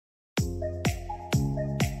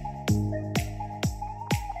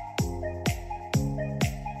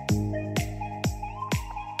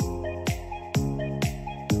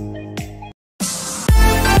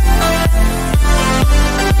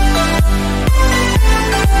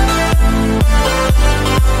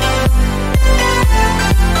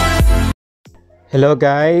Hello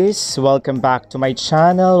guys! Welcome back to my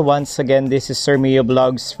channel. Once again, this is Sir Mio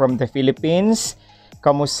Vlogs from the Philippines.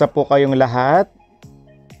 Kamusta po kayong lahat?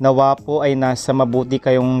 Nawa po ay nasa mabuti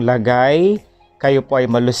kayong lagay. Kayo po ay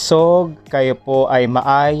malusog, kayo po ay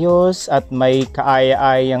maayos at may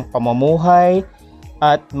kaaya-ayang pamumuhay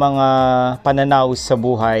at mga pananaw sa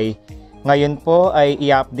buhay. Ngayon po ay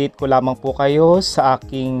i-update ko lamang po kayo sa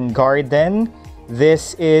aking garden.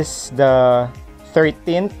 This is the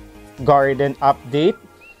 13th garden update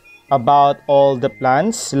about all the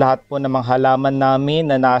plants, lahat po ng mga halaman namin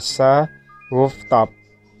na nasa rooftop.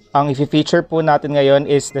 Ang i-feature po natin ngayon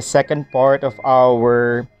is the second part of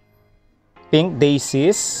our pink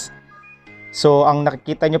daisies. So ang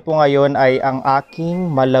nakikita nyo po ngayon ay ang aking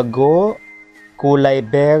malago, kulay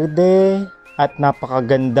berde at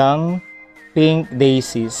napakagandang pink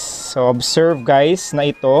daisies. So observe guys na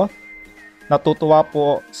ito, natutuwa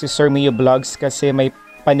po si Sir Mio Vlogs kasi may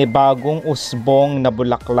panibagong usbong na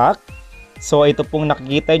bulaklak. So ito pong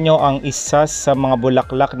nakikita nyo ang isa sa mga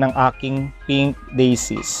bulaklak ng aking pink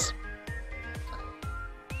daisies.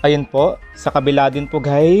 Ayun po, sa kabila din po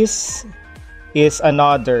guys is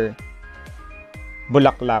another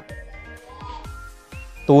bulaklak.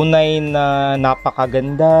 Tunay na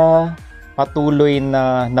napakaganda, patuloy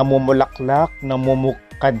na namumulaklak,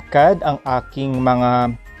 namumukadkad ang aking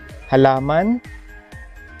mga halaman.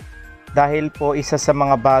 Dahil po isa sa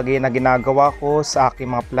mga bagay na ginagawa ko sa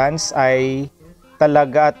aking mga plants ay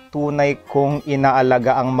talaga at tunay kong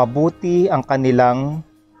inaalaga ang mabuti ang kanilang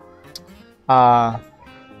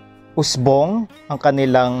usbong, ang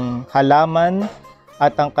kanilang halaman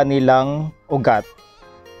at ang kanilang ugat.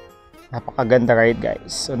 Napakaganda right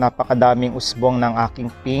guys. So napakadaming usbong ng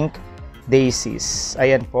aking pink daisies.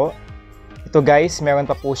 Ayan po. Ito guys, meron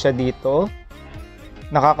pa po siya dito.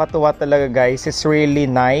 Nakakatuwa talaga guys. It's really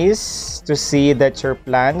nice to see that your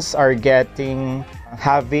plants are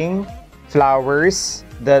having flowers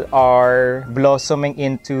that are blossoming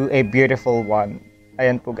into a beautiful one.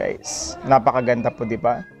 Ayan po guys. Napakaganda po, di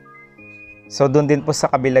ba? So doon din po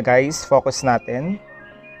sa kabila guys, focus natin.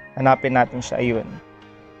 Hanapin natin siya, ayun.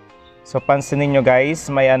 So pansinin nyo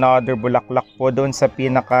guys, may another bulaklak po doon sa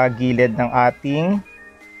pinakagilid ng ating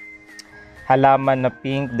halaman na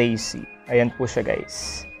pink daisy. Ayan po siya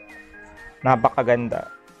guys. Napakaganda.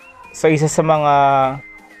 So isa sa mga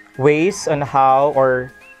ways on how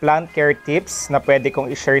or plant care tips na pwede kong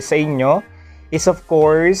i-share sa inyo is of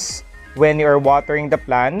course when you are watering the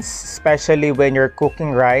plants, especially when you're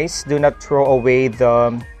cooking rice, do not throw away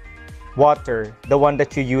the water, the one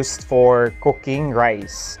that you used for cooking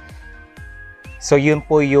rice. So yun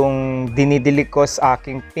po yung dinidili ko sa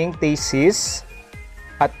aking pink daisies.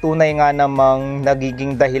 At tunay nga namang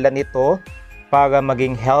nagiging dahilan ito para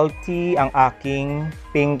maging healthy ang aking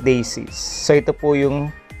pink daisies. So ito po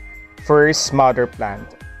yung first mother plant.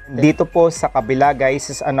 Dito po sa kabila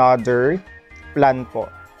guys is another plant po.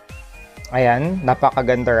 Ayan,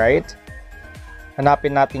 napakaganda right?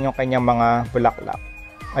 Hanapin natin yung kanyang mga bulaklak.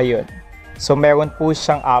 Ayun. So meron po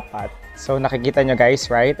siyang 4. So nakikita nyo guys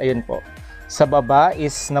right? Ayun po. Sa baba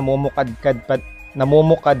is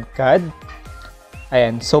namumukadkad.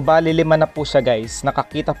 Ayan, so bali 5 na po siya guys.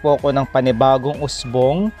 Nakakita po ako ng panibagong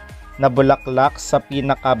usbong na bulaklak sa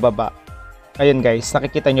pinakababa. Ayun guys,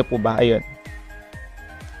 nakikita nyo po ba? Ayun.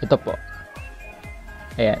 Ito po.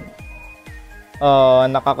 Ayan. Oh,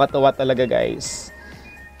 nakakatuwa talaga guys.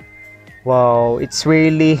 Wow, it's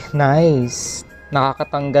really nice.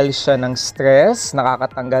 Nakakatanggal siya ng stress,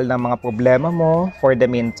 nakakatanggal ng mga problema mo for the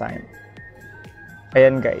meantime.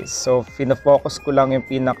 Ayan guys, so fino-focus ko lang yung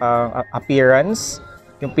pinaka-appearance,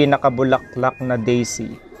 yung pinaka-bulaklak na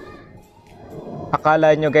daisy.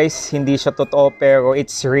 Akala nyo guys, hindi siya totoo pero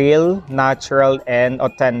it's real, natural, and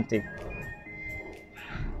authentic.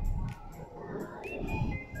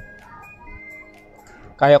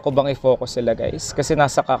 Kaya ko bang i-focus sila guys? Kasi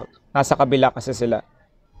nasa kabila kasi sila.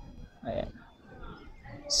 Ayan.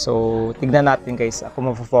 So, tignan natin guys,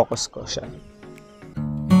 ako mafo-focus ko siya.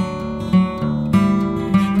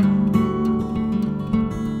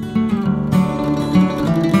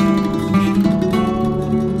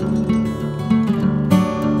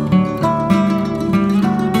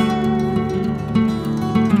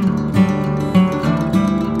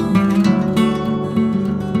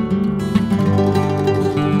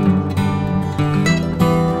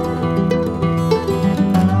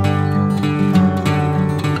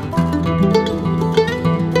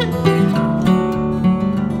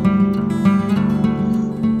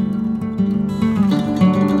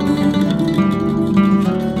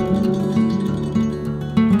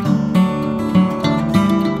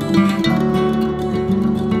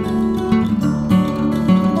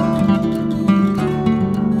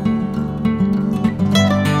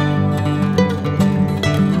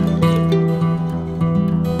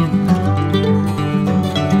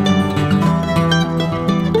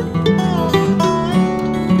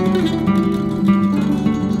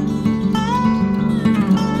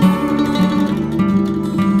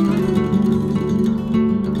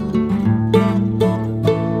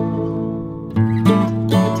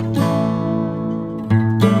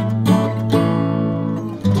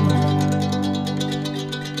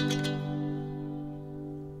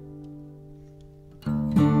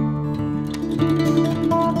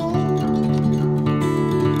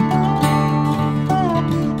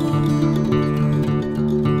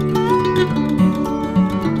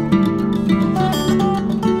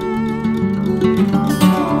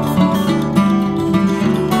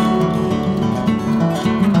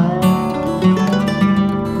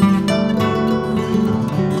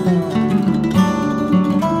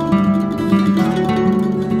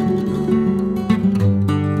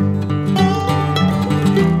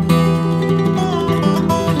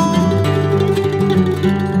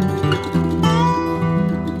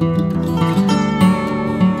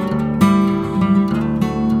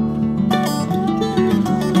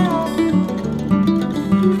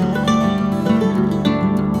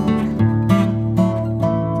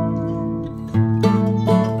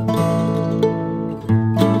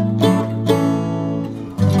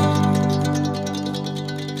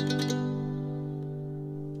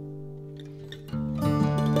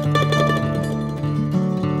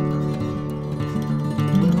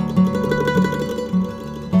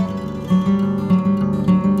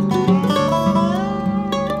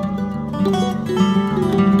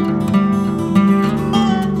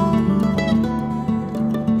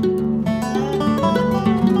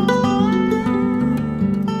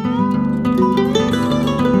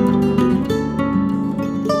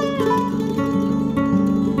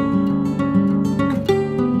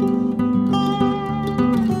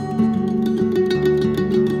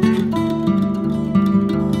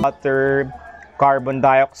 water, carbon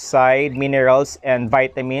dioxide, minerals, and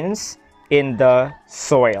vitamins in the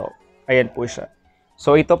soil. Ayan po siya.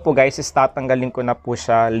 So ito po guys is tatanggalin ko na po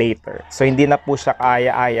siya later. So hindi na po siya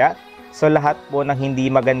kaaya-aya. So lahat po ng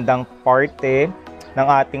hindi magandang parte ng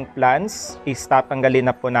ating plants is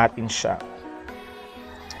tatanggalin na po natin siya.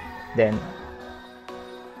 Then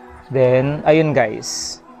ayun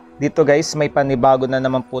guys. Dito guys may panibago na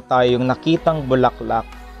naman po tayong nakitang bulaklak.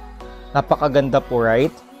 Napakaganda po,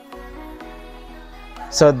 right?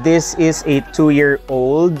 So this is a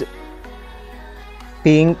 2-year-old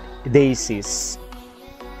pinkdaisies.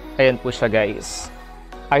 Ayan po siya guys.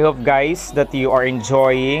 I hope guys that you are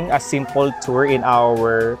enjoying a simple tour in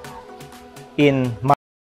my